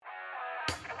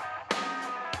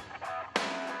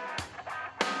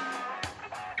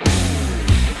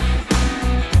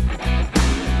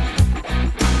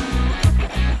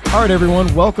All right,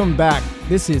 everyone, welcome back.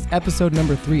 This is episode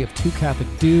number 3 of Two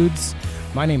Catholic Dudes.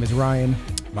 My name is Ryan.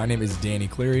 My name is Danny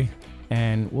Cleary.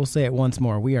 And we'll say it once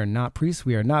more. We are not priests.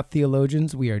 We are not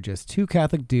theologians. We are just two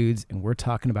Catholic dudes, and we're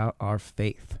talking about our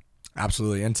faith.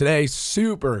 Absolutely. And today,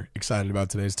 super excited about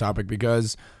today's topic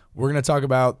because we're going to talk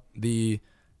about the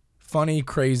funny,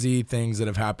 crazy things that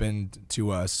have happened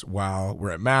to us while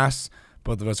we're at Mass.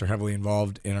 Both of us are heavily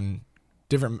involved in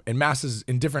Masses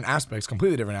in different aspects,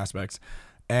 completely different aspects.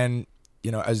 And,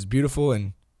 you know, as beautiful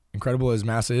and incredible as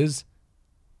Mass is,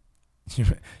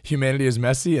 humanity is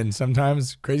messy and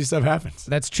sometimes crazy stuff happens.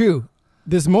 That's true.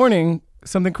 This morning,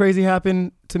 something crazy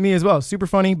happened to me as well. Super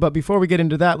funny. But before we get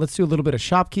into that, let's do a little bit of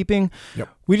shopkeeping. Yep.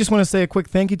 We just want to say a quick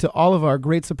thank you to all of our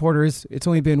great supporters. It's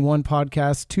only been one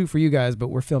podcast, 2 for you guys, but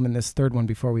we're filming this third one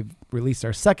before we released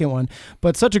our second one.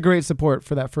 But such a great support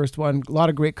for that first one. A lot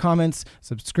of great comments,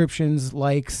 subscriptions,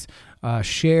 likes,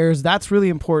 shares. That's really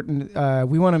important.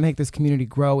 We want to make this community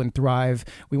grow and thrive.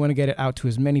 We want to get it out to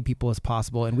as many people as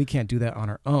possible, and we can't do that on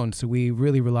our own. So we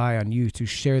really rely on you to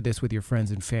share this with your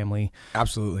friends and family.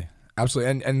 Absolutely.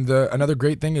 Absolutely. And another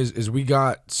great thing is we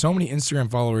got so many Instagram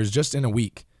followers just in a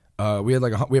week. We have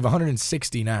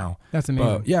 160 now. That's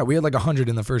amazing. Yeah, we had like 100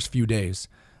 in the first few days.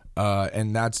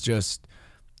 And that's just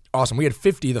awesome. We had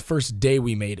 50 the first day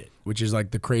we made it, which is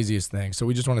like the craziest thing. So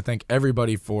we just want to thank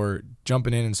everybody for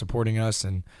jumping in and supporting us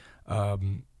and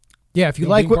if you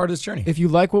like being part of this journey. If you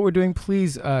like what we're doing,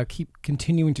 please keep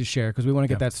continuing to share because we want to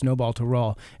get that snowball to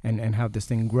roll and have this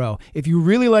thing grow. If you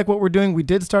really like what we're doing, we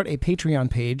did start a Patreon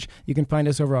page. You can find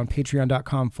us over on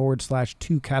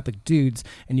patreon.com/Two Catholic Dudes,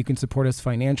 and you can support us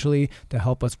financially to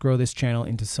help us grow this channel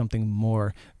into something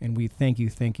more. And we thank you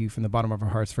from the bottom of our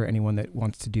hearts for anyone that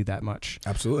wants to do that much.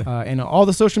 Absolutely. And all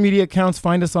the social media accounts,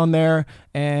 find us on there.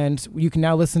 And you can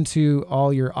now listen to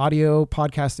all your audio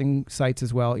podcasting sites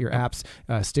as well, your apps,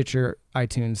 Stitcher,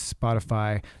 iTunes,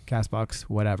 Spotify, CastBox,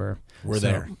 whatever. We're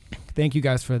there. Thank you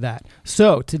guys for that.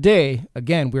 So today,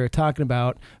 again, we're talking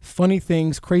about funny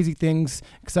things, crazy things,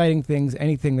 exciting things,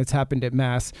 anything that's happened at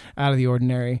Mass out of the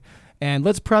ordinary. And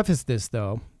let's preface this,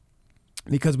 though,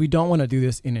 because we don't want to do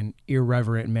this in an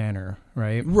irreverent manner,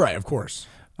 right? Right, of course.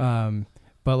 But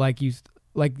like you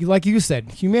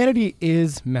said, humanity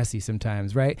is messy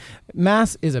sometimes, right?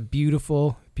 Mass is a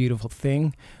beautiful, beautiful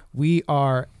thing. We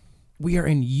are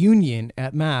in union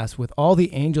at Mass with all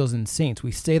the angels and saints.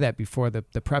 We say that before the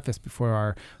preface,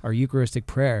 before our Eucharistic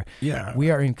prayer. Yeah. We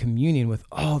are in communion with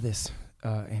all this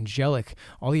all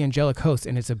the angelic hosts,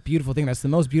 and it's a beautiful thing. That's the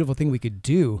most beautiful thing we could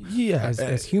do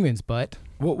as humans, but...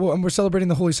 Well, and we're celebrating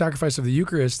the holy sacrifice of the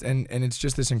Eucharist, and it's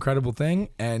just this incredible thing.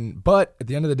 But at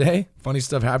the end of the day, funny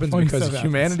stuff happens because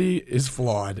humanity is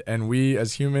flawed, and we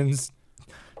as humans,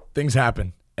 things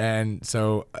happen. And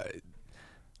so...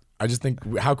 I just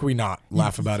think, how can we not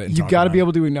laugh about it? You got to be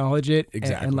able to acknowledge it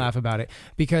and laugh about it.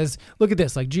 Because look at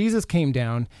this, like Jesus came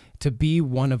down to be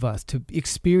one of us, to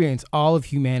experience all of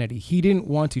humanity. He didn't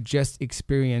want to just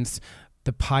experience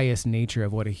the pious nature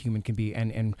of what a human can be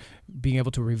and being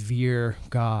able to revere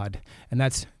God. And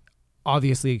that's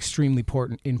obviously extremely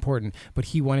important, but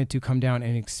he wanted to come down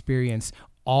and experience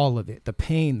all of it, the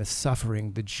pain, the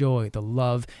suffering, the joy, the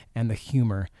love, and the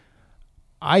humor.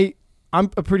 I'm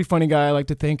a pretty funny guy, I like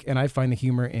to think, and I find the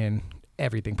humor in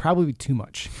everything, probably too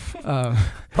much.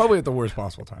 Probably at the worst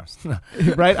possible times.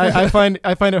 Right? I find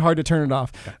it hard to turn it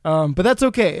off. But that's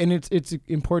okay, and it's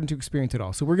important to experience it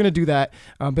all. So we're going to do that,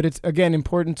 but it's, again,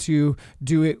 important to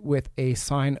do it with a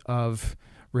sign of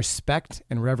respect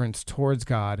and reverence towards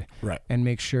God, right, and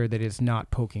make sure that it's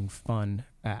not poking fun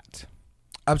at.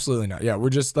 Absolutely not. Yeah, we're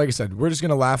just, like I said, we're just going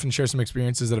to laugh and share some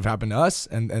experiences that have happened to us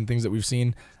and things that we've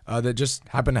seen that just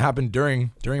happen to happen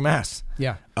during Mass.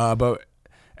 Yeah. But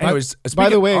anyways, by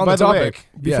the way, before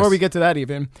yes. we get to that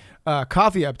even,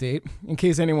 coffee update, in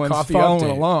case anyone's following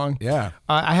along. Yeah.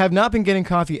 I have not been getting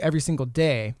coffee every single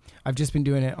day. I've just been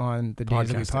doing it on the days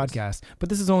that we podcast. But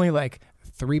this is only like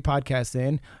 3 podcasts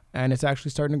in, and it's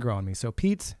actually starting to grow on me. So,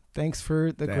 Pete, thanks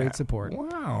for the great support.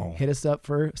 Wow. Hit us up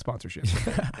for sponsorship.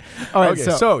 All right,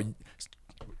 okay, so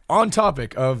on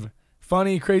topic of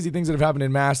funny, crazy things that have happened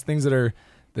in Mass, things that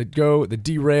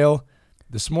derail.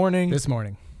 This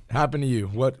morning happened to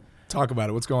you. Talk about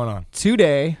it. What's going on?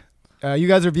 Today, you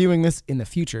guys are viewing this in the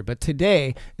future, but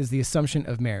today is the Assumption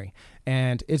of Mary,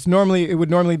 and it would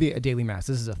normally be a daily Mass.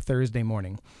 This is a Thursday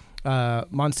morning.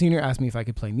 Monsignor asked me if I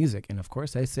could play music, and of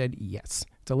course I said yes.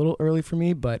 It's a little early for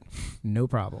me, but no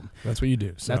problem. That's what you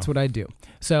do. So. That's what I do.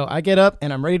 So I get up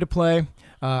and I'm ready to play.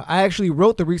 I actually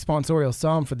wrote the responsorial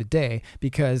psalm for the day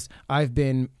because I've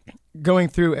been going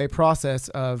through a process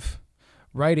of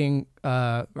writing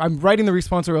the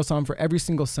responsorial psalm for every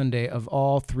single Sunday of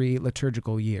all 3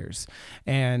 liturgical years.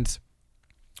 And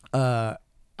I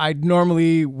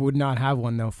normally would not have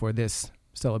one though for this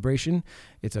celebration.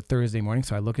 It's a Thursday morning,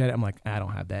 so I look at it, I'm like, I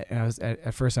don't have that. And I was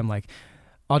at first I'm like,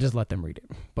 I'll just let them read it.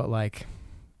 But like,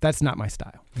 that's not my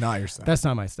style. Not your style. That's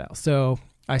not my style. So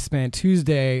I spent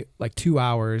Tuesday like 2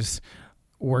 hours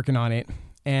working on it,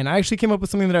 and I actually came up with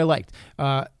something that I liked.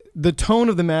 The tone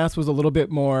of the Mass was a little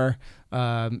bit more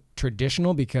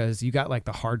traditional because you got like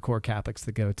the hardcore Catholics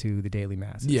that go to the daily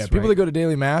Mass. Yeah, people that go to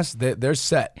daily Mass, they're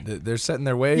set. They're set in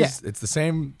their ways. Yeah. It's the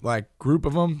same like group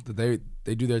of them that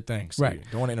they do their thing. So right. You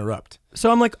don't want to interrupt. So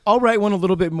I'm like, I'll write one a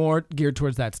little bit more geared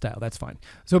towards that style. That's fine.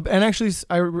 So, and actually,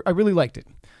 I really liked it.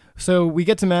 So we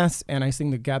get to Mass, and I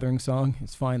sing the gathering song.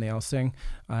 It's fine. They all sing.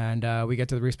 And we get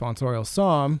to the responsorial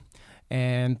psalm,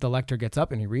 and the lector gets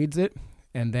up, and he reads it.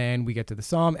 And then we get to the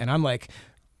psalm, and I'm like,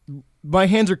 my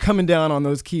hands are coming down on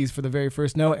those keys for the very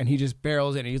first note, and he just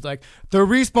barrels in. And he's like, the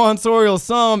responsorial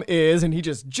psalm is, and he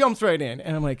just jumps right in.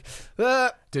 And I'm like,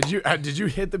 Did you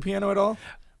hit the piano at all?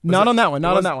 Not on that one.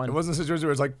 Not on that one. It wasn't a situation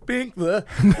where it's like, bink,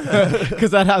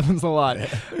 because that happens a lot.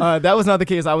 That was not the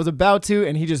case. I was about to,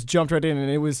 and he just jumped right in, and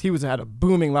he had a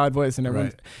booming, loud voice, and everyone,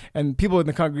 right. And people in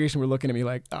the congregation were looking at me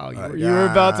like, "Oh, you were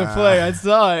about to play. I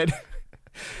saw it."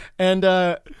 And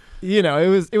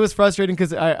it was frustrating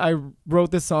because I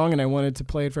wrote this song and I wanted to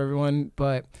play it for everyone,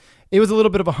 but it was a little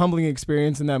bit of a humbling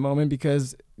experience in that moment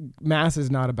because Mass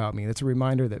is not about me. It's a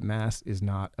reminder that Mass is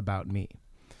not about me.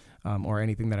 Or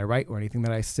anything that I write or anything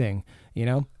that I sing,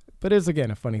 But it's,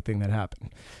 again, a funny thing that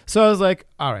happened. So I was like,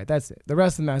 all right, that's it. The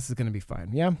rest of the Mass is going to be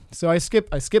fine, yeah? So I skip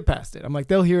past it. I'm like,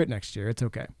 they'll hear it next year. It's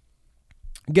okay.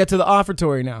 Get to the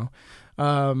offertory now.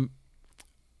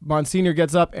 Monsignor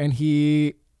gets up, and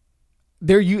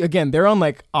they're on,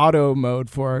 like, auto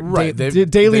mode for right. daily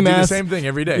they Mass. Do the same thing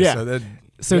every day. Yeah.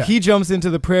 So he jumps into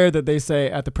the prayer that they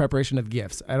say at the preparation of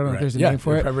gifts. I don't know if there's a name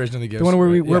for it. Preparation of the gifts. The one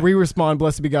where we respond,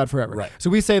 blessed be God forever. Right. So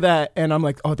we say that, and I'm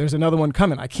like, oh, there's another one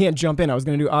coming. I can't jump in. I was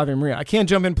going to do Ave Maria. I can't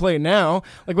jump in play now.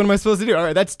 Like, what am I supposed to do? All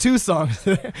right, that's 2 songs.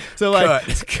 So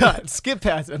like, cut, skip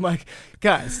past it. I'm like,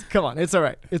 guys, come on. It's all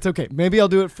right. It's okay. Maybe I'll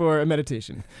do it for a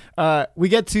meditation. We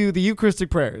get to the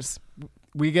Eucharistic prayers.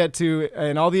 We get to,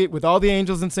 with all the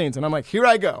angels and saints, and I'm like, here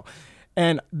I go.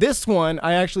 And this one,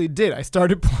 I actually did. I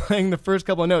started playing the first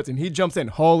couple of notes, and he jumps in,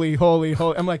 holy, holy,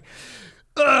 holy. I'm like,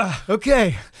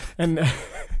 okay. And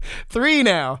 3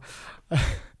 now.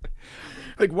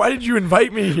 Like, why did you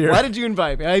invite me here? Why did you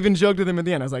invite me? I even joked with him at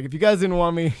the end. I was like, if you guys didn't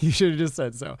want me, you should have just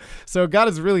said so. So God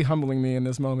is really humbling me in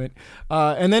this moment.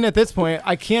 And then at this point,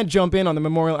 I can't jump in on the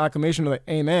memorial acclamation or the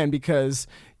amen because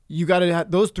you got to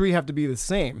those 3 have to be the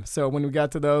same. So when we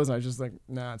got to those, I was just like,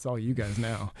 nah, it's all you guys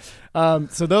now.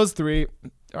 So those 3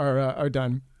 are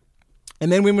done. And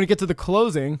then when we get to the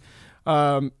closing,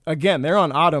 again, they're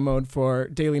on auto mode for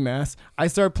daily Mass. I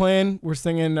start playing. We're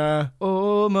singing,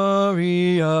 "Oh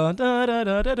Maria," da da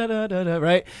da da da da da.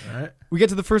 Right? Right. We get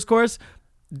to the first chorus.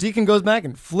 Deacon goes back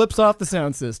and flips off the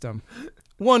sound system.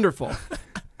 Wonderful.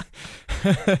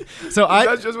 So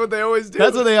that's just what they always do.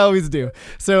 That's what they always do.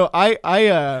 So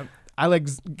I like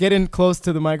get in close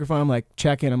to the microphone. I'm like,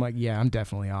 check in. I'm like, yeah, I'm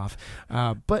definitely off.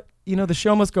 But the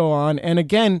show must go on. And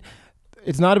again,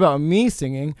 it's not about me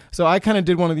singing. So I kind of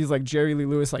did one of these like Jerry Lee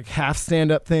Lewis, like half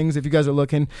stand up things. If you guys are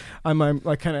looking, I'm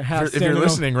like kind of half. If you're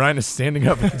listening, Ryan is standing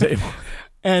up at the table.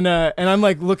 And I'm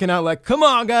like looking out like, come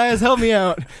on, guys, help me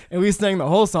out. And we sang the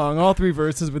whole song, all 3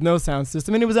 verses with no sound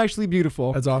system. And it was actually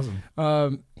beautiful. That's awesome.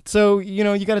 So, you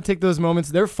got to take those moments.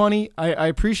 They're funny. I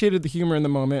appreciated the humor in the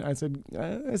moment. I said,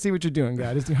 I see what you're doing,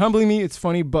 God. It's humbling me. It's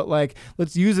funny, but like,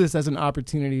 let's use this as an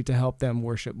opportunity to help them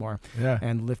worship more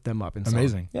and lift them up.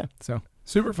 Amazing. Yeah. So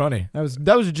super funny.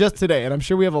 That was just today. And I'm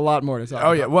sure we have a lot more to talk about.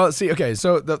 Oh yeah. Well, see, okay.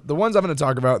 So the ones I'm going to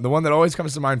talk about, the one that always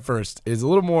comes to mind first is a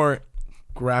little more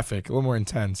graphic, a little more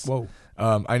intense. Whoa.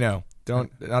 I know.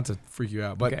 Not to freak you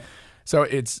out, but okay. So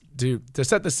it's to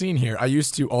set the scene here. I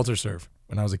used to altar serve.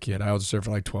 When I was a kid, I altar served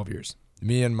for like 12 years.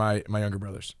 Me and my younger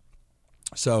brothers.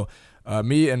 So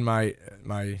me and my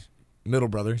middle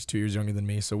brother is 2 years younger than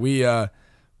me. So we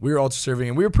were altar serving,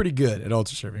 and we were pretty good at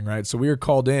altar serving, right? So we were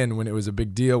called in when it was a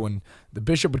big deal. When the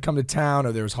bishop would come to town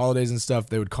or there was holidays and stuff,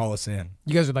 they would call us in.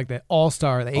 You guys are like the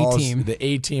all-star, the A-team. The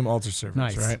A-team altar servers,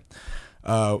 nice.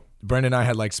 Right? Brendan and I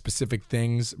had like specific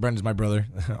things. Brendan's my brother.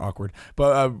 Awkward.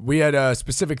 But we had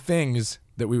specific things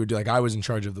that we would do. Like I was in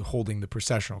charge of holding the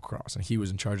processional cross, and he was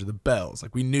in charge of the bells.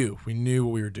 Like we knew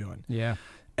what we were doing. Yeah.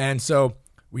 And so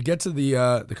we get to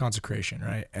the consecration,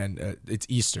 right? And it's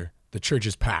Easter. The church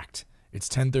is packed. It's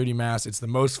 10:30 Mass. It's the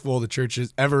most full the church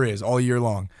ever is all year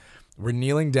long. We're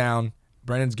kneeling down.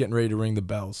 Brendan's getting ready to ring the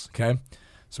bells, okay?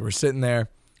 So we're sitting there,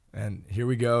 and here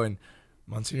we go, and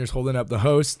Monsignor's holding up the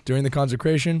host during the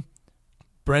consecration.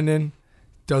 Brendan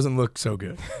doesn't look so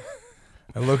good.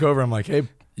 I look over, I'm like, hey,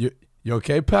 you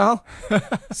okay, pal?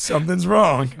 Something's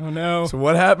wrong. Oh no. So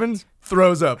what happens?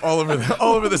 Throws up all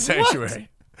over the sanctuary.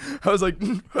 I was like,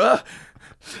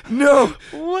 no.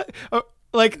 What?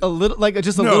 Like a little, like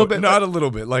just a little bit. Not a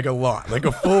little bit, like a lot, like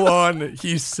a full on.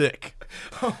 He's sick.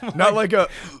 Not like a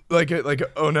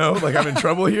oh no, like I'm in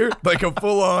trouble here. Like a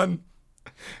full on.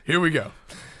 Here we go.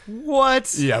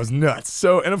 What? Yeah, it was nuts.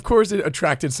 So, and of course, it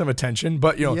attracted some attention.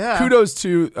 But kudos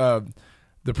to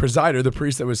the presider, the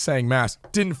priest that was saying mass.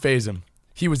 Didn't faze him.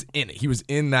 He was in it. He was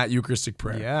in that Eucharistic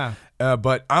prayer. Yeah.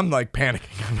 But I'm like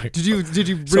panicking. I'm like, did you?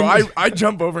 Bring so I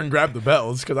jump over and grab the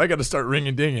bells because I got to start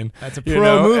ringing dinging. That's a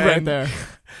pro move right there.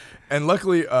 And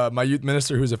luckily, my youth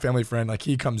minister, who's a family friend, like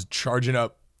he comes charging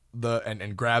up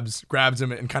and grabs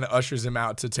him and kind of ushers him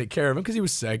out to take care of him because he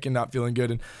was sick and not feeling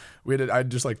good. And I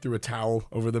just like threw a towel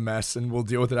over the mess and we'll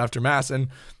deal with it after mass. And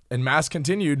mass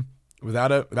continued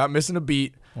without missing a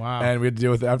beat. Wow. And we had to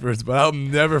deal with it afterwards. But I'll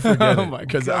never forget it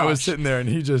because I was sitting there and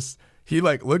he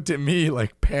like looked at me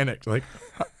like panicked, like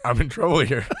I'm in trouble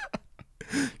here.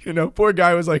 Poor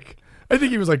guy was like, I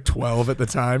think he was like 12 at the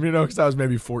time, because I was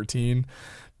maybe 14.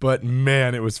 But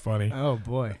man, it was funny. Oh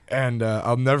boy. And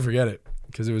I'll never forget it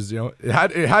because it was, it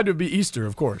had to be Easter,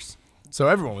 of course. So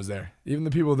everyone was there. Even the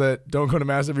people that don't go to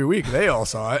mass every week, they all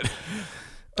saw it.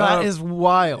 That is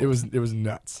wild. It was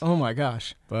nuts. Oh my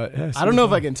gosh. But yeah, I don't know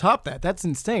if I can top that. That's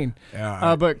insane.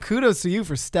 Yeah. But kudos to you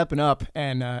for stepping up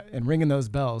and ringing those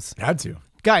bells. Had to.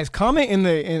 Guys, comment in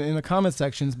the comment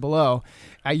sections below.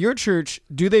 At your church,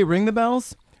 do they ring the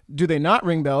bells? Do they not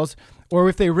ring bells? Or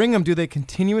if they ring them, do they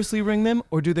continuously ring them,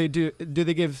 or do they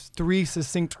give 3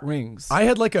 succinct rings? I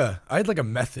had like a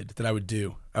method that I would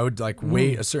do. I would like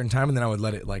wait a certain time and then I would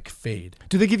let it like fade.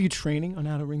 Do they give you training on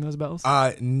how to ring those bells?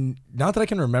 Not that I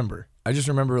can remember. I just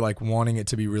remember like wanting it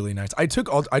to be really nice. I took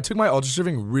my altar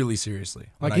serving really seriously.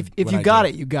 Like if you got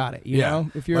it, you got it. You know?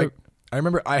 If you're like, I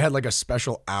remember I had like a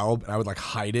special alb and I would like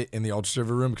hide it in the altar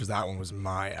server room because that one was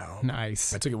my alb.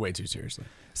 Nice. I took it way too seriously.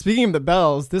 Speaking of the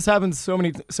bells, this happens so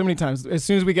many times. As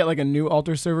soon as we get like a new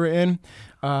altar server in,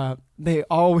 they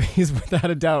always,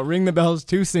 without a doubt, ring the bells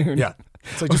too soon. Yeah.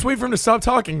 It's like, just wait for him to stop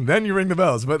talking, then you ring the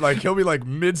bells. But like he'll be like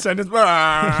mid-sentence,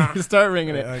 start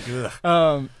ringing it. Like,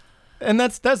 and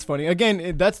that's funny.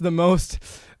 Again, that's the most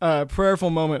prayerful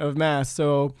moment of Mass.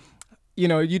 So,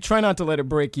 you try not to let it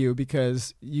break you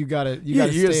because you gotta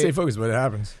stay focused, but it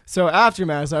happens. So after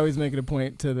Mass, I always make it a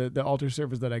point to the altar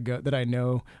servers that I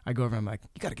know I go over. I'm like,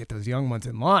 you gotta get those young ones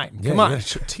in line. Come on,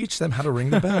 teach them how to ring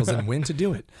the bells and when to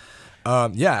do it.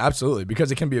 Yeah, absolutely,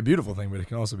 because it can be a beautiful thing, but it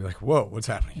can also be like, whoa, what's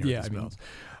happening here with these bells?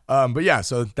 But yeah,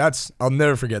 so I'll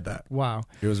never forget that. Wow.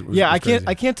 It was I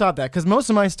crazy. can't top that because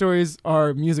most of my stories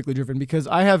are musically driven because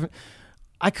I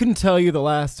couldn't tell you the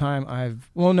last time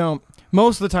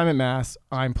most of the time at Mass,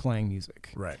 I'm playing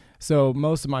music. Right. So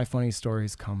most of my funny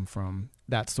stories come from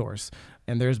that source,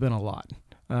 and there's been a lot.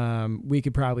 We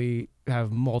could probably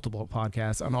have multiple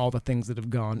podcasts on all the things that have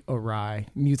gone awry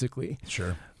musically.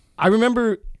 Sure. I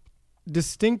remember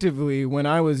distinctively when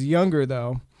I was younger,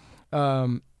 though,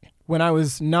 when I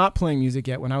was not playing music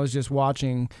yet, when I was just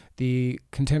watching they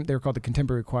were called the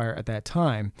contemporary choir at that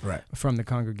time, right, from the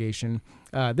congregation.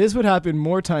 This would happen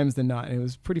more times than not, and it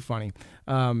was pretty funny.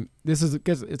 It's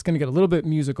going to get a little bit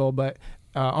musical, but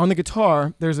on the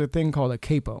guitar, there's a thing called a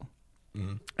capo.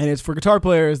 Mm-hmm. And it's for guitar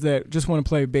players that just want to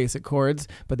play basic chords,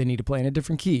 but they need to play in a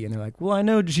different key. And they're like, well, I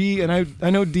know G, and I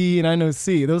know D, and I know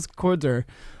C. Those chords are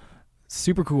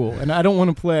super cool, and I don't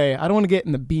want to get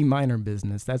in the B minor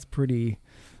business. That's pretty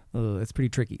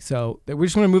tricky. So we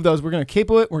just want to move those. We're going to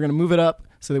capo it. We're going to move it up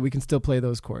so that we can still play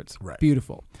those chords. Right.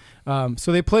 Beautiful.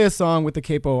 So they play a song with the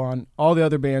capo on, all the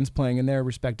other bands playing in their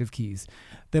respective keys.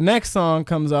 The next song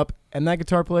comes up, and that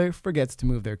guitar player forgets to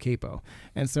move their capo.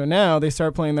 And so now they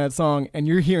start playing that song, and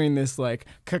you're hearing this like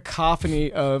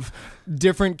cacophony of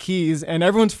different keys, and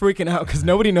everyone's freaking out because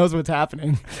nobody knows what's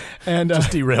happening. And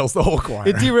just derails the whole choir.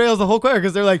 It derails the whole choir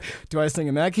because they're like, do I sing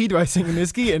in that key? Do I sing in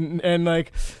this key? And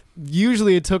like,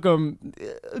 usually it took them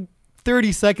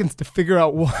 30 seconds to figure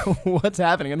out what's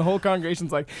happening. And the whole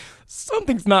congregation's like,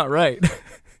 something's not right.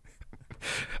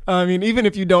 I mean, even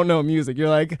if you don't know music, you're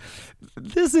like,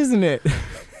 this isn't it.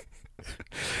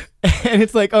 And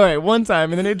it's like, all right, one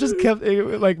time. And then it just kept,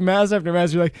 like, Mass after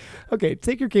Mass, you're like, okay,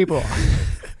 take your capo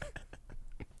off.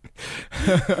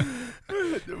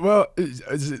 Well,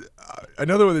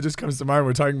 another one that just comes to mind,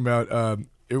 we're talking about,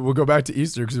 we'll go back to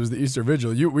Easter because it was the Easter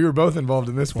Vigil. We were both involved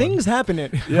in this one. Things happen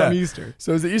on Easter.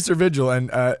 So it's the Easter Vigil, and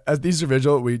at the Easter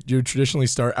Vigil, you traditionally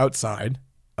start outside.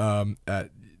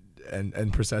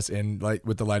 and process in, like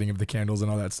with the lighting of the candles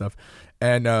and all that stuff.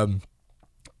 And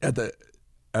at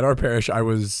our parish, I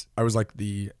was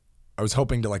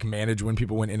helping to like manage when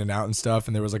people went in and out and stuff,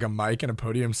 and there was like a mic and a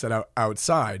podium set out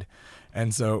outside.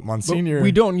 And so Monsignor, but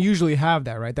we don't usually have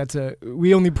that, right?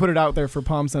 We only put it out there for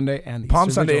Palm Sunday and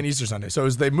Easter Sunday. So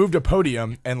they moved a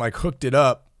podium and like hooked it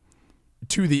up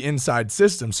to the inside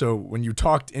system. So when you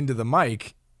talked into the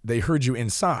mic, they heard you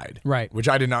inside, right? Which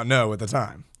I did not know at the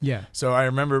time. Yeah. So I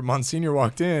remember Monsignor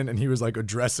walked in and he was like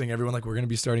addressing everyone like, we're going to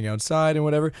be starting outside and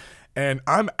whatever. And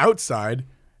I'm outside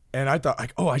and I thought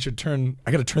like, oh, I got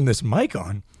to turn this mic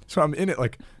on. So I'm in it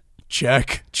like,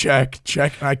 check.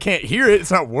 And I can't hear it.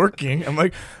 It's not working. I'm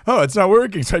like, oh, it's not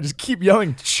working. So I just keep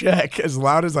yelling check as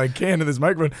loud as I can in this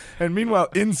microphone. And meanwhile,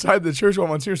 inside the church while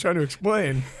Monsignor's trying to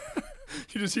explain,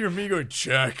 you just hear me going,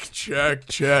 check.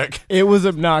 It was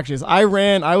obnoxious. I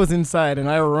was inside and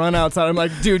I run outside. I'm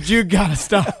like, dude, you gotta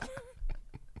stop.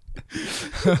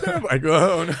 I'm like,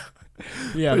 oh no.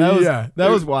 Yeah, that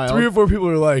was wild. 3 or 4 people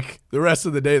are like, the rest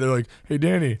of the day, they're like, hey,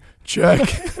 Danny, check.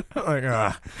 I'm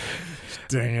like,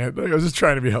 dang it. Like, I was just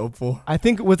trying to be helpful. I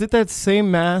think, was it that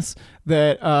same mass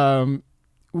that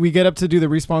we get up to do the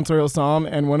responsorial psalm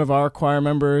and one of our choir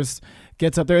members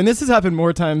gets up there, and this has happened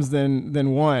more times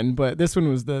than one, but this one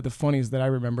was the funniest that I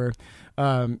remember.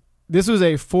 This was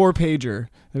a 4-pager.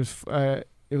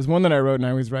 It was one that I wrote, and I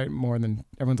always write more than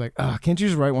everyone's like, can't you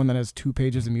just write one that has 2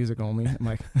 pages of music only? I'm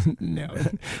like, no,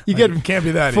 you can't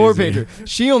be that 4-pager.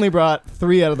 She only brought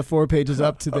 3 out of the 4 pages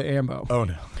up to the ambo. Oh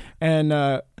no!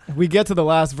 And we get to the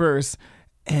last verse,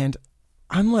 and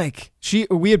I'm like,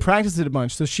 we had practiced it a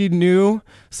bunch, so she knew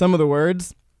some of the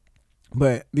words,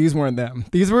 but these weren't them.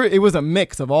 It was a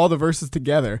mix of all the verses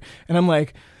together, and I'm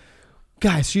like,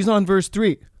 guys, she's on verse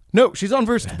 3. No, she's on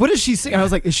verse. What is she saying? I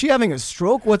was like, is she having a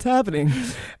stroke? What's happening?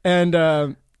 And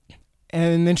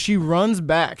then she runs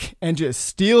back and just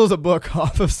steals a book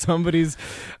off of somebody's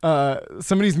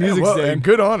music stand.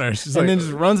 Good on her. She's then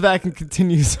just runs back and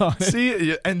continues on it.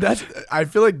 See, and I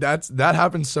feel like that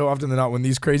happens so often than not when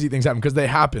these crazy things happen, because they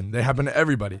happen to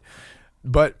everybody.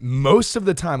 But most of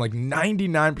the time, like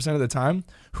 99% of the time,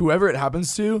 whoever it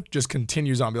happens to just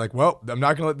continues on. Be like, well, I'm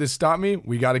not going to let this stop me.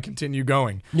 We got to continue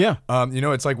going. Yeah.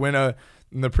 It's like when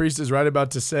the priest is right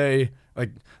about to say, like,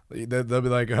 they'll be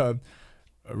like,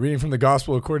 reading from the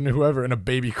gospel according to whoever, and a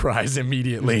baby cries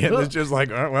immediately. And it's just like,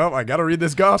 well, I got to read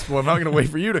this gospel. I'm not going to wait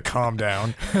for you to calm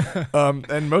down.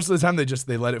 And most of the time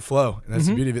they let it flow. And that's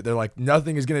the beauty of it. They're like,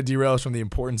 nothing is going to derail us from the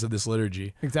importance of this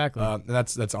liturgy. Exactly. And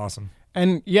that's awesome.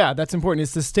 And yeah, that's important,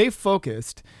 is to stay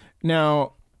focused.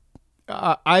 Now,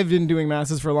 I've been doing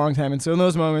masses for a long time, and so in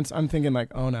those moments, I'm thinking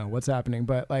like, oh no, what's happening?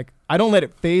 But like, I don't let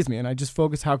it faze me, and I just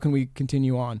focus, how can we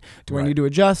continue on? Do I need to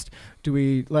adjust? Do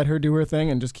we let her do her thing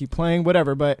and just keep playing?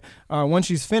 Whatever. But once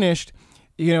she's finished,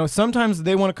 sometimes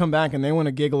they want to come back and they want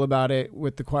to giggle about it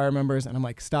with the choir members, and I'm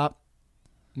like, stop,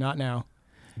 not now.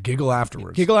 Giggle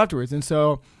afterwards. And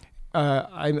so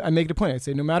I make it a point. I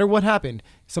say, no matter what happened,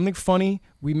 something funny,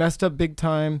 we messed up big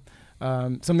time.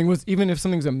 Even if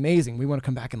something's amazing, we want to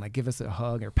come back and like give us a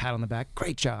hug or pat on the back.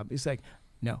 Great job. It's like,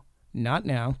 no, not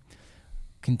now.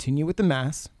 Continue with the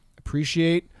mass.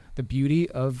 Appreciate the beauty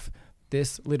of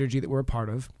this liturgy that we're a part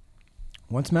of.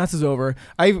 Once mass is over,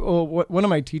 one of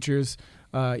my teachers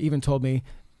even told me,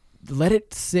 let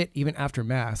it sit even after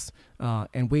mass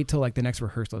and wait till like the next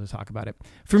rehearsal to talk about it.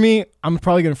 For me, I'm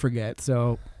probably going to forget.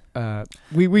 So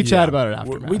we chat about it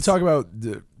after mass. We talk about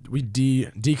we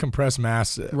decompress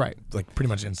mass right, like pretty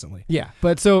much instantly. Yeah,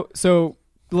 but so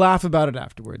laugh about it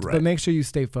afterwards, right. But make sure you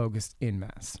stay focused in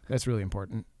mass. That's really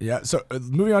important. Yeah. So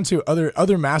moving on to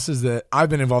other masses that I've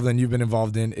been involved in, you've been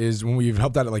involved in, is when we've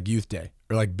helped out at like Youth Day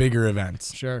or like bigger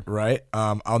events. Sure. Right.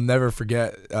 I'll never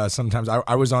forget. Sometimes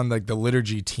I was on like the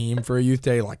liturgy team for a Youth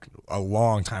Day like a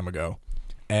long time ago,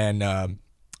 and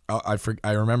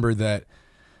I remember that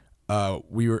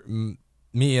we were.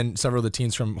 Me and several of the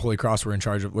teens from Holy Cross were in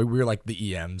charge of. We were like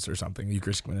the EMs or something,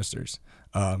 Eucharistic ministers.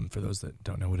 For those that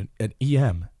don't know what an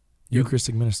EM,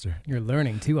 Eucharistic minister. You're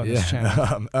learning too on this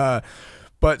channel.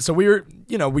 But so we were,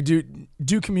 we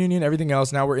do communion, everything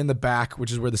else. Now we're in the back,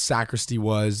 which is where the sacristy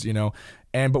was,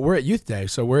 but we're at Youth Day,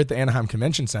 so we're at the Anaheim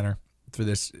Convention Center for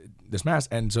this mass,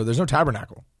 and so there's no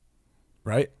tabernacle,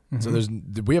 right?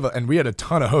 Mm-hmm. So we had a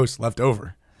ton of hosts left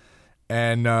over,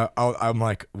 and I'm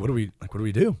like, what do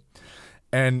we do?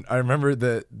 And I remember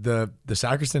the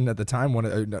sacristan at the time,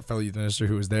 a fellow youth minister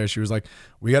who was there, she was like,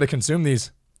 we got to consume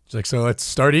these. She's like, so let's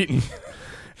start eating.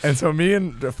 And so me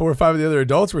and 4 or 5 of the other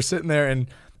adults were sitting there, and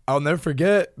I'll never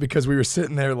forget, because we were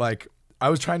sitting there like, I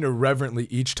was trying to reverently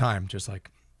each time, just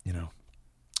like, this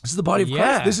is the body of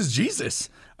Christ. This is Jesus.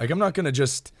 Like, I'm not going to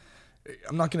just,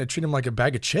 I'm not going to treat him like a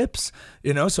bag of chips,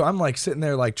 you know? So I'm like sitting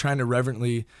there like trying to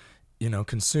reverently, you know,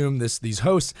 consume these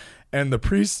hosts. And the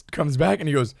priest comes back and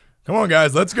he goes, come on,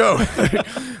 guys, let's go.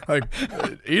 like,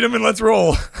 eat them and let's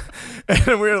roll.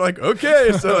 And we were like,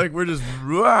 okay. So like, we're just,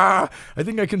 I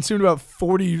think I consumed about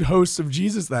 40 hosts of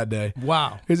Jesus that day.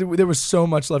 Wow. Because there was so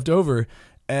much left over.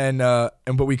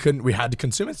 But we had to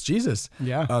consume it. It's Jesus.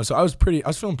 Yeah. So I was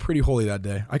feeling pretty holy that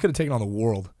day. I could have taken on the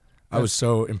world. I was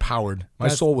so empowered. My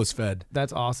soul was fed.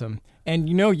 That's awesome. And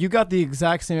you know, you got the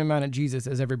exact same amount of Jesus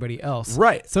as everybody else.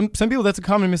 Right. Some people, that's a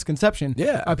common misconception.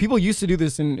 Yeah. People used to do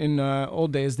this in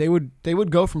old days. They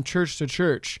would go from church to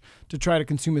church to try to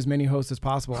consume as many hosts as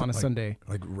possible on a Sunday.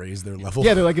 Like raise their level.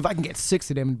 Yeah, they're like, if I can get 6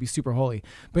 today, I'm going to be super holy.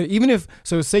 But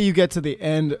say you get to the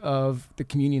end of the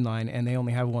communion line and they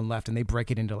only have one left and they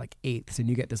break it into like eighths and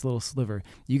you get this little sliver,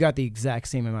 you got the exact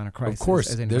same amount of Christ. Of course.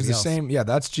 as there's the else. same,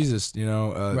 that's Jesus, you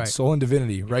know, right. Soul and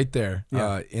divinity right there.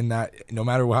 Yeah. In that, no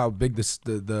matter how big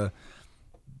the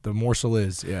morsel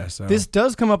is. Yeah. So this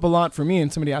does come up a lot for me,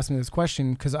 and somebody asked me this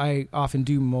question because I often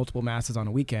do multiple masses on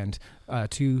a weekend,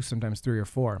 2, sometimes 3 or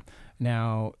 4.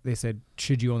 Now they said,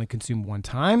 should you only consume one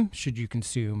time? Should you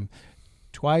consume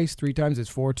twice, 3 times? Is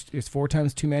 4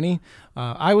 times too many?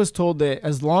 I was told that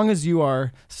as long as you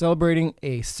are celebrating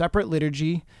a separate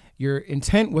liturgy, your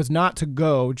intent was not to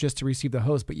go just to receive the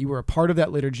host, but you were a part of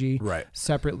that liturgy. Right.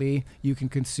 Separately, you can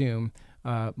consume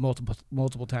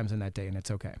multiple times in that day, and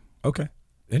it's okay. Okay.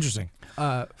 Interesting.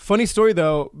 Funny story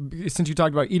though, since you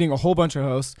talked about eating a whole bunch of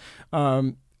hosts,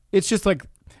 it's just like,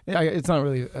 it's not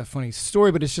really a funny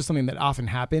story, but it's just something that often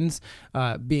happens.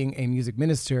 Being a music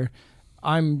minister,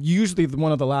 I'm usually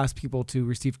one of the last people to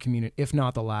receive communion, if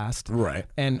not the last. Right.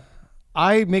 And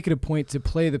I make it a point to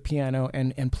play the piano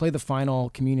and play the final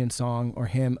communion song or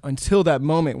hymn until that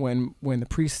moment when the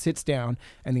priest sits down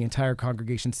and the entire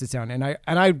congregation sits down. And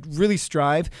I really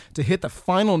strive to hit the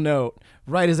final note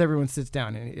right as everyone sits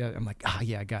down. And I'm like,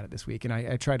 I got it this week. And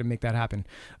I try to make that happen.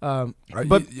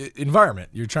 But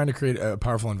environment, you're trying to create a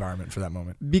powerful environment for that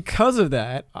moment. Because of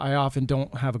that, I often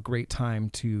don't have a great time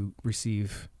to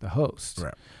receive the host.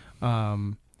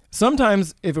 Right.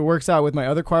 Sometimes if it works out with my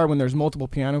other choir, when there's multiple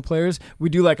piano players, we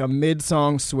do like a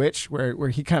mid-song switch where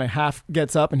he kind of half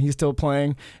gets up and he's still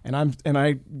playing, and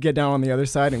I get down on the other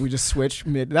side and we just switch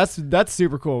mid. That's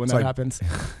super cool when that happens.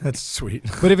 That's sweet.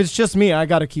 But if it's just me, I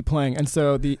got to keep playing. And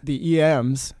so the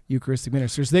EMs, Eucharistic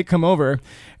ministers, they come over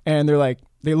and they're like,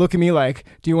 they look at me like,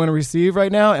 do you want to receive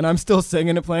right now? And I'm still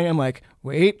singing and playing. I'm like,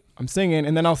 wait, I'm singing,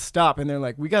 and then I'll stop, and they're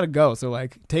like, we got to go. So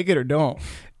like, take it or don't.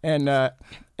 And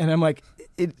I'm like,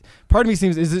 part of me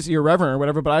seems, is this irreverent or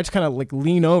whatever, but I just kind of like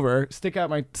lean over, stick out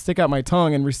my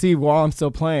tongue and receive while I'm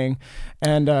still playing.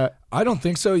 And I don't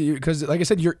think so, because like I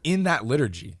said, you're in that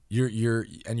liturgy. You're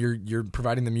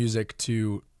providing the music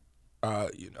to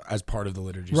as part of the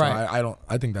liturgy. Right. So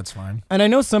I think that's fine. And I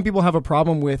know some people have a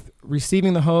problem with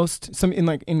receiving the host. Some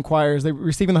in choirs, they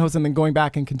receiving the host and then going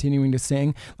back and continuing to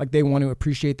sing. Like they want to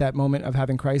appreciate that moment of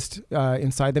having Christ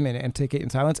inside them and take it in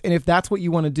silence. And if that's what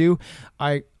you want to do,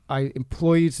 I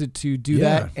implore you to do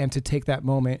that and to take that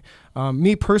moment.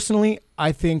 Me personally,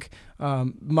 I think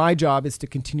my job is to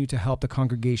continue to help the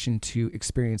congregation to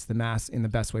experience the Mass in the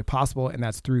best way possible, and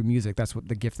that's through music. That's what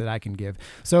the gift that I can give.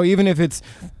 So even if it's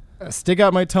stick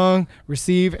out my tongue,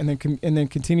 receive, and then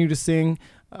continue to sing,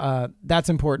 that's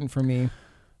important for me.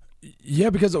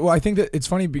 Yeah, because I think that it's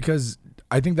funny because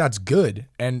I think that's good,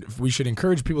 and we should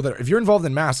encourage people that if you're involved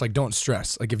in Mass, like don't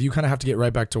stress. Like if you kind of have to get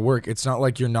right back to work, it's not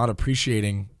like you're not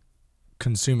appreciating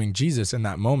consuming Jesus in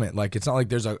that moment. Like it's not like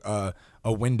there's a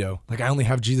window. Like I only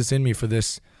have Jesus in me for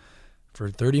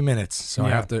 30 minutes, so I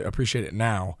have to appreciate it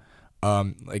now.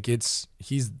 Like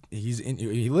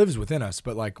he lives within us,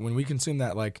 but like when we consume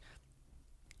that, like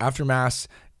after Mass,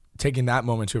 taking that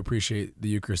moment to appreciate the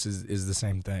Eucharist is the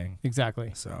same thing.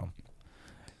 Exactly. So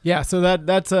yeah, so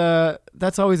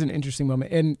that's always an interesting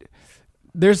moment. And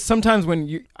there's sometimes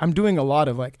when I'm doing a lot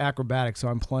of like acrobatics, so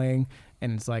I'm playing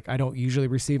and it's like I don't usually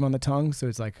receive on the tongue, so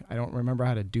it's like I don't remember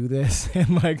how to do this,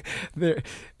 and like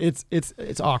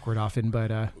it's awkward often.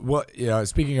 But well, yeah.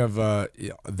 Speaking of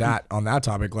that on that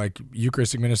topic, like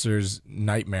Eucharistic ministers'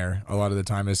 nightmare a lot of the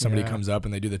time is somebody comes up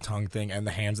and they do the tongue thing and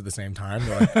the hands at the same time.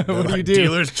 They're like, what do you do?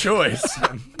 Dealer's choice.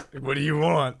 What do you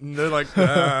want? And they're like,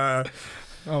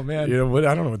 oh man, you know what?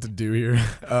 I don't know what to do here.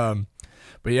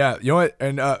 But yeah, you know what?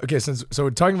 And okay, so we're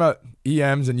talking about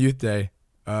EMs and Youth Day.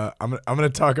 I'm gonna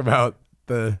talk about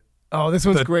this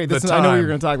one's great. I know what you're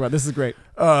gonna talk about. This is great.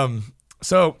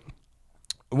 So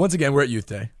once again, we're at Youth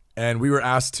Day, and we were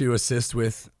asked to assist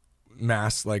with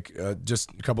Mass. Like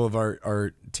just a couple of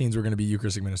our teens were going to be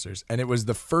Eucharistic ministers, and it was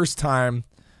the first time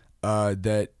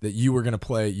that you were going to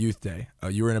play Youth Day.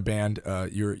 You were in a band. When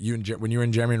you were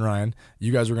in Jeremy and Ryan,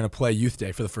 you guys were going to play Youth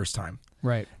Day for the first time.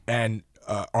 Right. And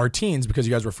our teens, because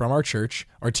you guys were from our church,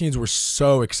 our teens were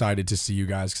so excited to see you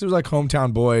guys because it was like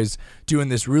hometown boys doing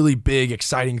this really big,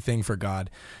 exciting thing for God.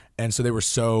 And so they were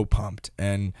so pumped.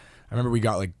 And I remember we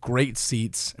got like great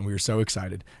seats and we were so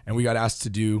excited. And we got asked to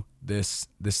do this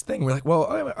thing. We're like,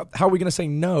 well, how are we going to say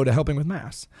no to helping with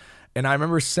Mass? And I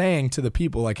remember saying to the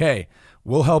people like, hey,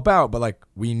 we'll help out, but like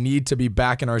we need to be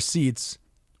back in our seats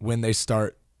when they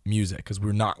start music because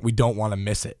we don't want to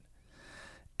miss it.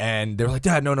 And they were like,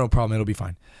 Dad, no problem. It'll be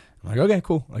fine. I'm like, okay,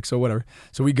 cool. Like, so whatever.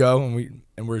 So we go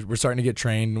and we're starting to get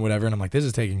trained and whatever. And I'm like, this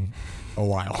is taking a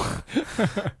while.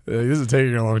 This is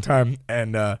taking a long time.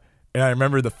 And I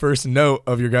remember the first note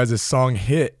of your guys' song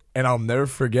hit, and I'll never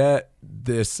forget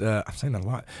this. I'm saying that a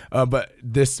lot. But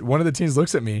one of the teens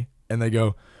looks at me and they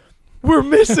go, we're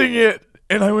missing it.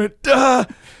 And I went,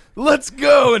 let's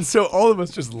go. And so all of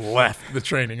us just left the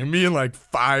training. And me and like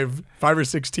five or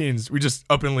six teens, we just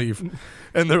up and leave.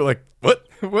 And they were like, what?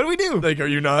 What do we do? Like, are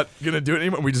you not going to do it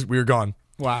anymore? We were gone.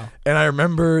 Wow. And I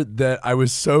remember that I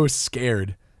was so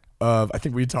scared I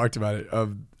think we talked about it,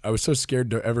 I was so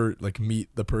scared to ever like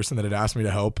meet the person that had asked me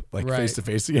to help like face to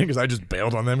face again because I just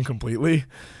bailed on them completely.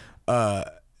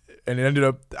 And it ended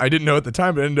up, I didn't know at the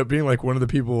time, but it ended up being like one of the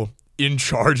people in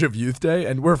charge of Youth Day.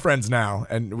 And we're friends now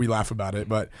and we laugh about it.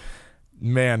 But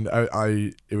man,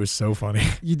 it was so funny.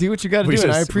 You do what you got to do,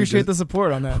 and I appreciate the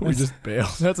support on that. We just bailed.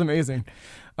 That's amazing.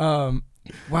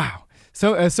 Wow.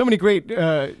 So many great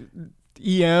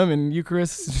EM and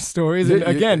Eucharist stories. And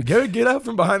again, get up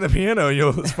from behind the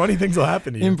piano. Funny things will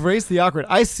happen to you. Embrace the awkward.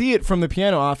 I see it from the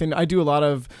piano often. I do a lot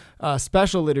of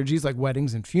special liturgies like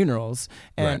weddings and funerals,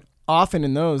 and often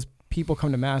in those, people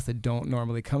come to Mass that don't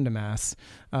normally come to Mass,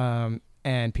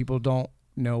 and people don't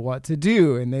know what to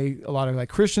do. And a lot of like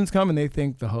Christians come and they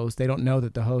think they don't know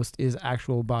that the host is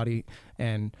actual body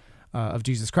and of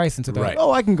Jesus Christ. And so they're like,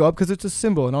 oh, I can go up because it's a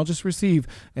symbol and I'll just receive.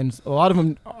 And a lot of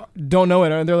them don't know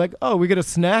it. And they're like, oh, we get a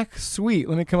snack? Sweet.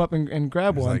 Let me come up and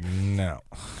grab one. Like, no.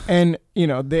 And,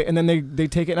 then they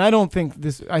take it. And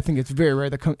I think it's very rare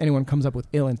that anyone comes up with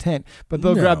ill intent, but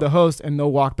they'll grab the host and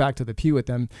they'll walk back to the pew with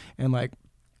them and like,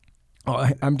 oh,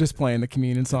 I'm just playing the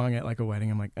communion song at like a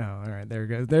wedding. I'm like, oh, all right, there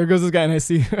goes this guy, and I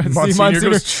see Monsignor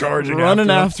goes charging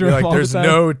running after him. Like, there's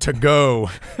no to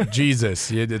go, Jesus.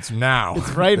 It's now.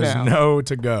 It's right there's now. There's no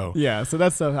to go. Yeah, so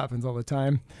that stuff happens all the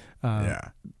time.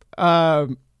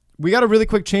 We got to really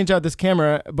quick change out this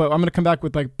camera, but I'm going to come back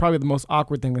with like probably the most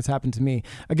awkward thing that's happened to me.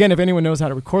 Again, if anyone knows how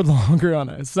to record longer on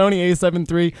a Sony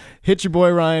A7 III, hit your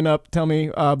boy Ryan up. Tell me,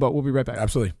 but we'll be right back.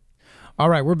 Absolutely. All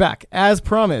right, we're back. As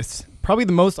promised, probably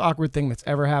the most awkward thing that's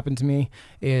ever happened to me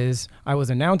is I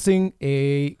was announcing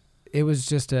it was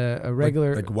just a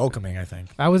regular like welcoming, I think.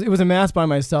 It was a Mass by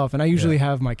myself, and I usually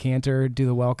have my cantor do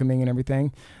the welcoming and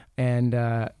everything. And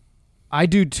I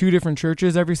do 2 different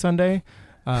churches every Sunday.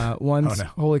 One's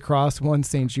Holy Cross, one's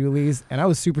St. Julie's, and I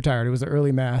was super tired. It was an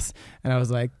early Mass, and I was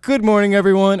like, good morning,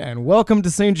 everyone, and welcome to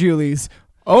St. Julie's.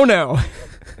 Oh no.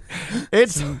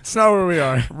 It's not where we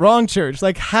are. Wrong church.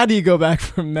 Like, how do you go back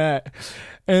from that?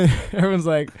 And everyone's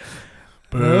like,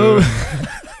 boo.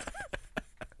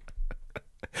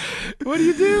 What do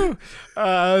you do?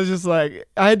 I was just like,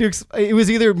 I had to. It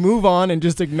was either move on and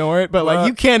just ignore it, but like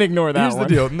you can't ignore that. Here's the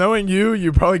deal. Knowing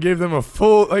you probably gave them a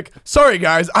full like. Sorry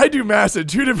guys, I do Mass at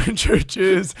 2 different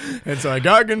churches, and so I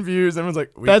got confused. Everyone's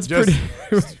like, that's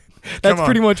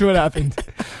pretty much what happened.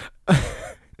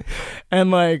 And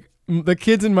like the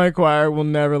kids in my choir will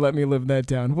never let me live that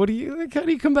down. How do you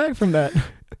come back from that?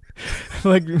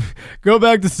 Like, go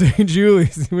back to St.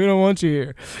 Julie's. We don't want you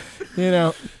here.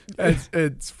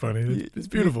 It's funny. It's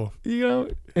beautiful.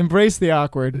 Embrace the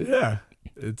awkward. Yeah,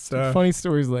 it's funny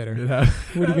stories later.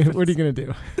 What are you gonna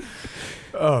do?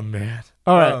 Oh man.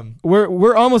 All right,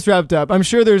 we're almost wrapped up. I'm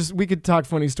sure we could talk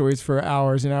funny stories for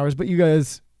hours and hours, but you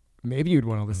guys. Maybe you'd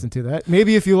want to listen to that.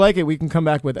 Maybe if you like it, we can come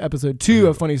back with episode 2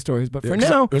 of Funny Stories. But for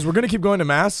now... Because we're going to keep going to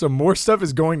Mass, so more stuff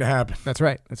is going to happen. That's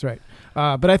right.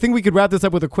 But I think we could wrap this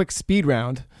up with a quick speed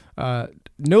round. No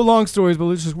long stories,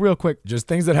 but just real quick. Just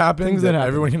things that happen that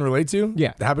everyone can relate to?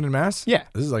 Yeah. That happened in Mass? Yeah.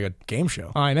 This is like a game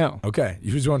show. I know. Okay.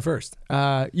 Who's going first?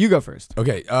 You go first.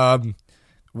 Okay.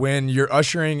 When you're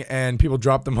ushering and people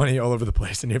drop the money all over the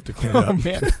place and you have to clean it up. Oh,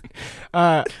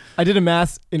 man. I did a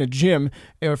Mass in a gym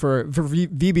for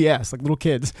VBS, like little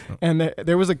kids. And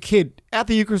there was a kid at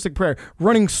the Eucharistic prayer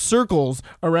running circles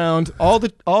around all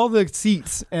the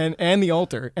seats and the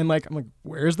altar. And like, I'm like,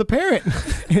 where's the parent?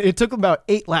 It took about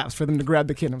 8 laps for them to grab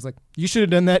the kid. And I was like, you should have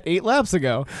done that 8 laps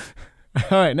ago.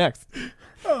 All right, next.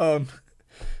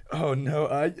 Oh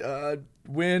no,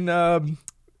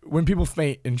 when people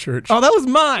faint in church. Oh, that was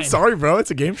mine. Sorry, bro.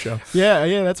 It's a game show.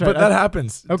 Yeah, that's right. But that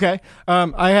happens. Okay.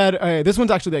 I had this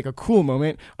one's actually like a cool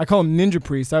moment. I call him Ninja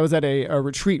Priest. I was at a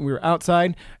retreat and we were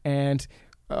outside and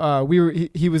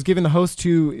he was giving the host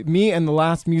to me and the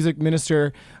last music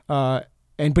minister, but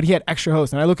he had extra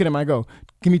hosts. And I look at him, I go,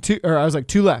 give me 2, or I was like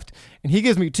 2 left, and he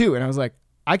gives me 2, and I was like,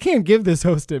 I can't give this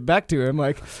host it back to him.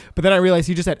 Like, but then I realized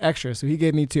he just had extra, so he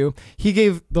gave me 2. He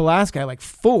gave the last guy like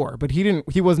 4, but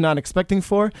he was not expecting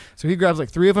 4, so he grabs like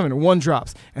 3 of them and 1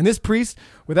 drops. And this priest,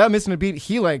 without missing a beat,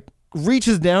 he like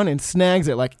reaches down and snags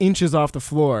it like inches off the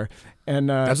floor. And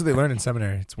that's what they learn in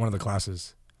seminary. It's one of the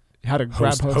classes. How to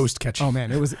grab host catching. Oh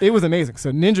man, it was amazing.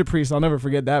 So Ninja Priest, I'll never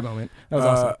forget that moment. That was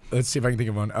awesome. Let's see if I can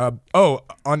think of one.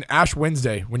 On Ash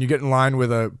Wednesday, when you get in line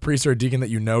with a priest or a deacon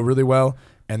that you know really well,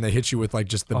 and they hit you with like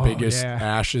just the biggest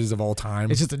ashes of all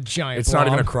time. It's just a giant. It's not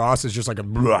even a cross. It's just like a.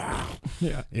 Blah.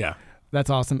 Yeah.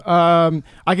 That's awesome.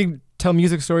 I can tell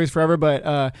music stories forever,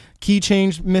 but key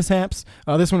change mishaps.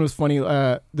 This one was funny.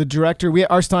 The director,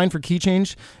 our sign for key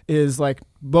change is like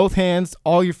both hands,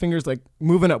 all your fingers like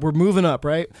moving up. We're moving up,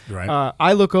 right? Right.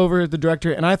 I look over at the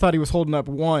director and I thought he was holding up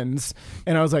 1s,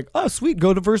 and I was like, oh sweet,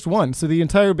 go to verse 1. So the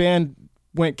entire band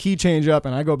went key change up,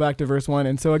 and I go back to verse 1,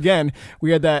 and so again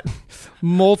we had that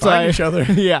find each other.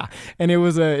 Yeah, and it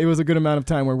was a good amount of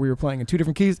time where we were playing in 2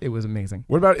 different keys. It was amazing.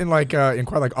 What about in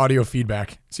quite audio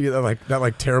feedback? See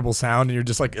that terrible sound, and you're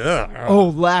just like, ugh. Oh,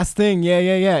 last thing,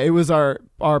 yeah. It was our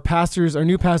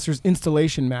new pastor's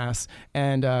installation mass,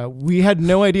 and we had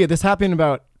no idea. This happened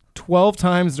about 12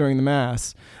 times during the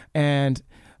mass, and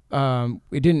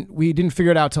we didn't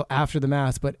figure it out till after the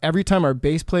mass. But every time our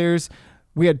bass players.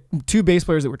 We had 2 bass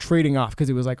players that were trading off because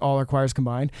it was like all our choirs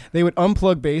combined. They would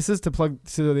unplug basses to plug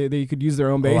so they could use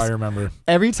their own bass. Oh, I remember.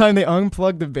 Every time they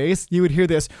unplugged the bass, you would hear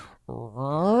this in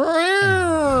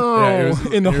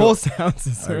the whole sound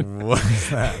system. What is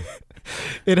that?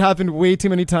 It happened way too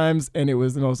many times, and it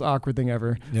was the most awkward thing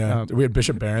ever. Yeah, we had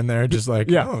Bishop Barron there, just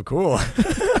like, yeah. Oh, cool.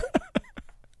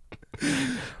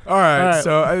 All right,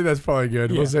 so I think that's probably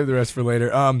good. Yeah. We'll save the rest for later.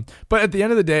 But at the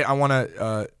end of the day, I want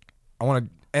to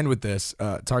end with this.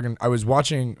 I was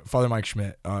watching Father Mike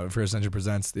Schmidt for Ascension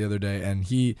Presents the other day, and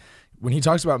when he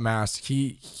talks about Mass,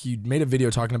 he made a video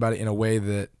talking about it in a way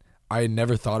that I had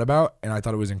never thought about, and I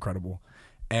thought it was incredible.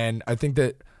 And I think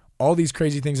that all these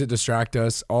crazy things that distract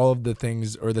us, all of the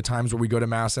things or the times where we go to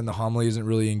Mass and the homily isn't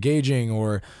really engaging,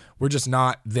 or we're just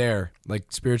not there,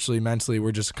 like spiritually, mentally,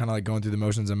 we're just kind of like going through the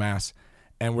motions of Mass,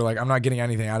 and we're like, I'm not getting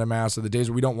anything out of Mass, or the days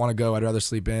where we don't want to go, I'd rather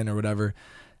sleep in or whatever.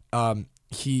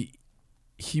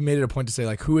 He made it a point to say,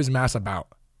 like, who is Mass about?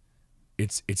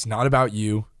 It's not about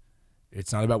you.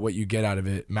 It's not about what you get out of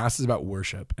it. Mass is about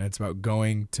worship, and it's about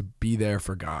going to be there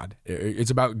for God.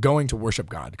 It's about going to worship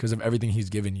God because of everything He's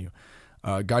given you.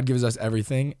 God gives us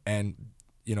everything, and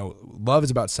love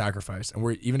is about sacrifice.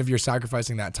 And even if you're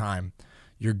sacrificing that time,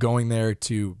 you're going there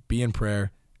to be in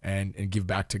prayer and give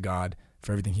back to God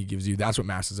for everything He gives you. That's what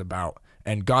Mass is about.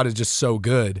 And God is just so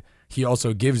good. He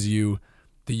also gives you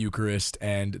the Eucharist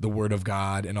and the Word of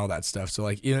God and all that stuff.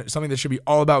 So something that should be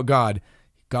all about God.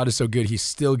 God is so good. He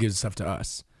still gives stuff to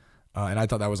us. And I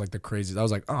thought that was like the craziest. I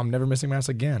was like, oh, I'm never missing Mass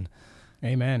again.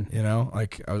 Amen.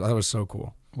 That was so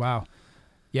cool. Wow.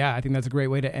 Yeah, I think that's a great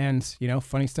way to end.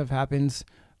 Funny stuff happens,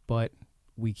 but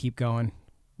we keep going.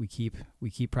 We keep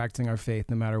practicing our faith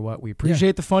no matter what. We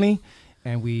appreciate the funny,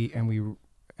 and we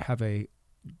have a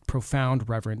profound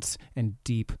reverence and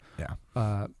deep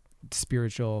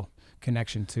spiritual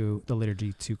connection to the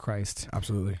liturgy, to Christ.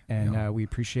 Absolutely. And we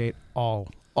appreciate all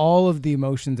of the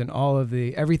emotions and all of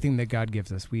everything that God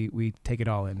gives us. We take it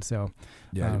all in. So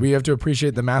we have to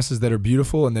appreciate the Masses that are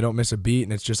beautiful and they don't miss a beat,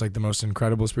 and it's just like the most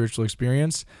incredible spiritual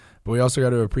experience. But we also got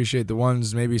to appreciate the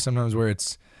ones maybe sometimes where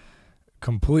it's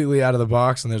completely out of the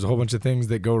box and there's a whole bunch of things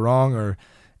that go wrong and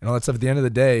all that stuff. At the end of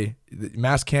the day,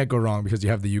 Mass can't go wrong because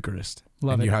you have the Eucharist.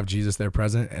 You have Jesus there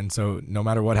present, and so no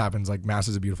matter what happens, like, Mass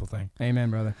is a beautiful thing. Amen,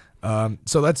 brother.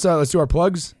 So let's do our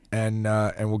plugs and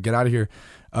we'll get out of here.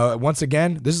 Once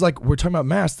again, this is like, we're talking about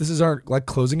Mass. This is our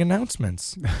closing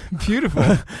announcements. Beautiful.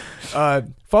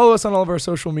 Follow us on all of our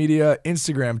social media,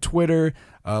 Instagram, Twitter.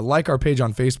 Like our page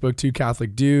on Facebook, 2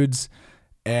 Catholic Dudes,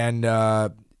 and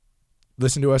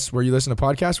listen to us where you listen to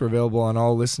podcasts. We're available on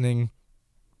all listening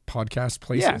podcast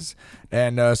places.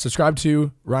 And subscribe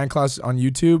to Ryan Klaus on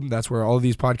YouTube. That's where all of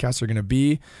these podcasts are going to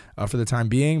be for the time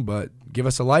being. But give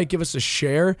us a like, give us a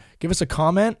share, give us a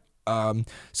comment.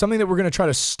 Something that we're going to try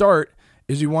to start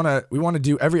is we want to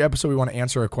do every episode. We want to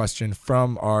answer a question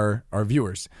from our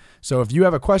viewers. So if you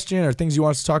have a question or things you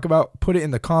want us to talk about, put it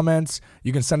in the comments.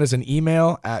 You can send us an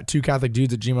email at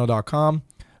 2catholicdudes@gmail.com.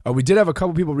 We did have a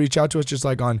couple people reach out to us just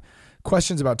like on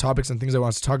questions about topics and things they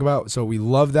want us to talk about. So we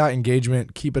love that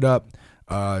engagement. Keep it up.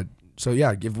 So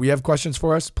yeah, if we have questions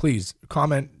for us, please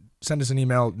comment, send us an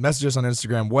email, message us on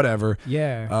Instagram, whatever.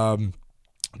 Yeah.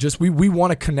 Just we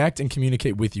want to connect and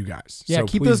communicate with you guys. Yeah, so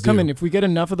keep those coming. If we get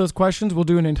enough of those questions, we'll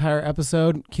do an entire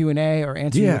episode Q&A or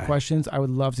answering your questions. I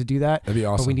would love to do that. That'd be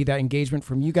awesome. But we need that engagement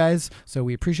from you guys. So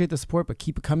we appreciate the support, but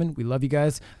keep it coming. We love you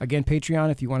guys. Again, Patreon,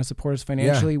 if you want to support us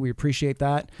financially, we appreciate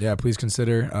that. Yeah, please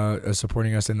consider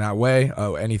supporting us in that way.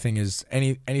 Anything is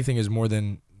more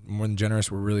than generous.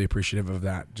 We're really appreciative of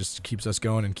that. Just keeps us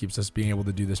going and keeps us being able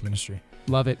to do this ministry.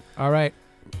 Love it. All right.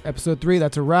 Episode 3,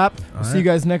 that's a wrap. We'll see you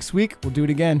guys next week. We'll do it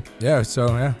again. Yeah,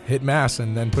 so hit mass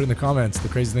and then put in the comments the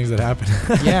crazy things that happen.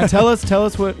 Yeah, tell us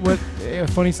what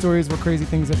funny stories, what crazy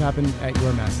things have happened at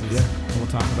your masses. Yeah. And we'll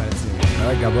talk about it soon. All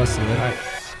right, God bless you. All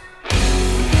right.